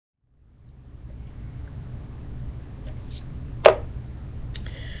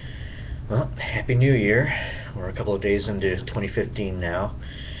Happy New Year. We're a couple of days into 2015 now.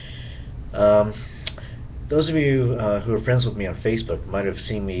 Um, those of you who are friends with me on Facebook might have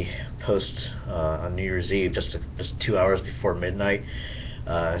seen me post on New Year's Eve, just 2 hours before midnight,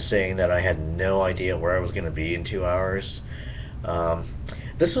 saying that I had no idea where I was going to be in 2 hours.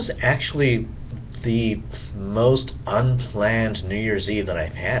 This was actually the most unplanned New Year's Eve that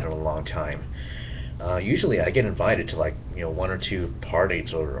I've had in a long time. Usually I get invited to one or two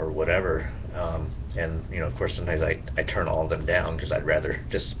parties or whatever, and of course sometimes I turn all of them down because I'd rather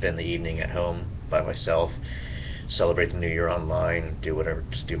just spend the evening at home by myself, celebrate the New Year online, do whatever,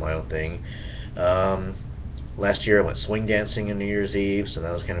 just do my own thing. Last year I went swing dancing on New Year's Eve, so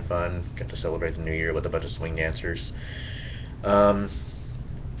that was kind of fun. Got to celebrate the New Year with a bunch of swing dancers. But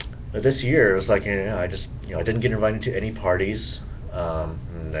this year it was like I didn't get invited to any parties.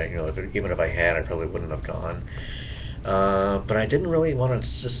 And even if I had, I probably wouldn't have gone. But I didn't really want to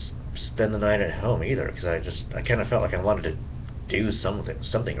just spend the night at home either, because I kind of felt like I wanted to do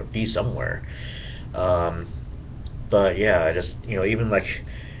something or be somewhere. But yeah, I just even like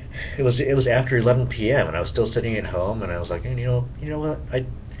it was after 11 p.m. and I was still sitting at home, and I was like, you know what, I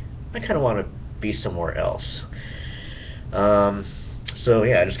kind of want to be somewhere else. So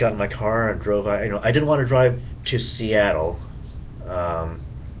yeah, I just got in my car and drove. I didn't want to drive to Seattle,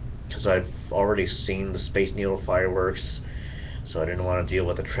 because I've already seen the Space Needle fireworks, so I didn't want to deal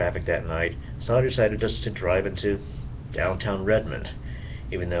with the traffic that night. So I decided just to drive into downtown Redmond,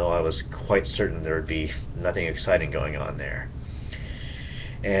 even though I was quite certain there would be nothing exciting going on there.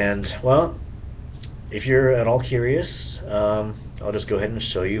 And well, if you're at all curious, I'll just go ahead and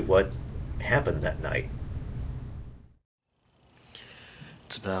show you what happened that night.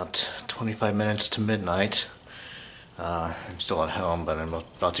 It's about 25 minutes to midnight. I'm still at home, but I'm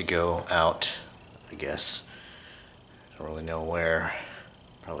about to go out, I guess. I don't really know where.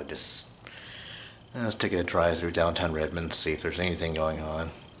 Probably just let's take a drive through downtown Redmond, see if there's anything going on.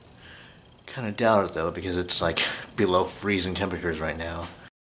 Kind of doubt it though, because it's like below freezing temperatures right now.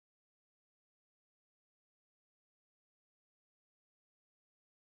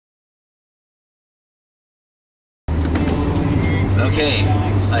 Okay,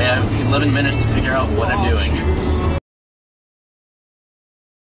 I have 11 minutes to figure out what I'm doing.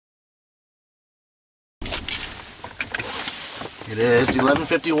 It is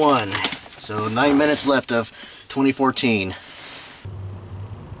 11:51, so 9 minutes left of 2014.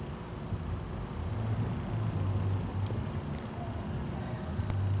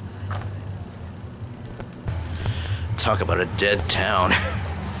 Talk about a dead town.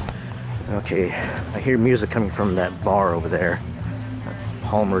 Okay, I hear music coming from that bar over there,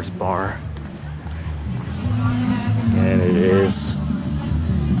 Palmer's Bar, and it is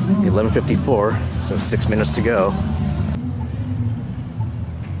 11:54, so 6 minutes to go.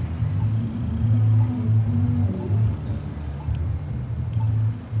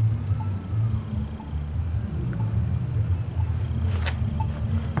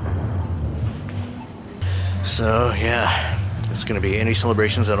 So yeah, if it's gonna be any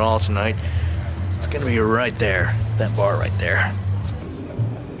celebrations at all tonight, it's gonna be right there, that bar right there.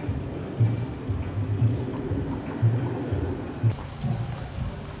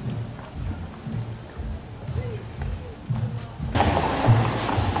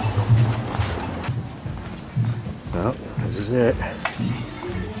 Well, this is it.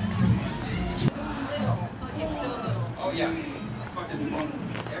 Oh yeah.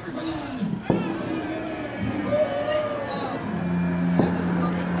 Everybody.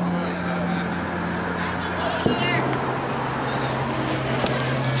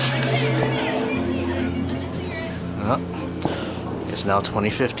 Well, it's now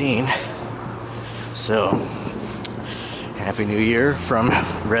 2015, so Happy New Year from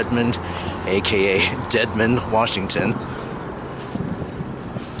Redmond, a.k.a. Deadmond, Washington.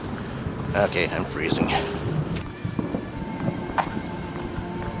 Okay, I'm freezing.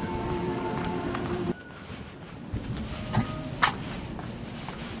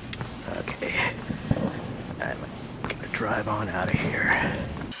 Okay, I'm gonna drive on out of here.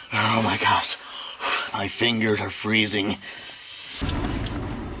 Oh my gosh, my fingers are freezing.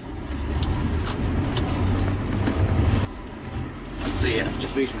 So yeah,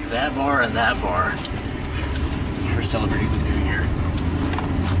 just basically that bar and that bar. We're celebrating the New Year.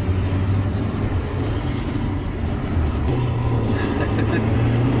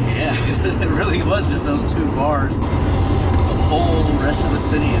 Yeah, it really was just those two bars. The whole rest of the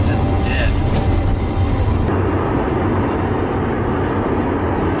city is just dead.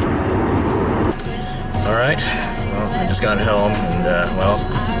 Alright, well, I just got home and well,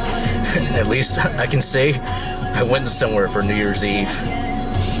 at least I can say I went somewhere for New Year's Eve.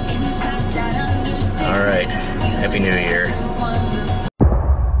 Happy New Year.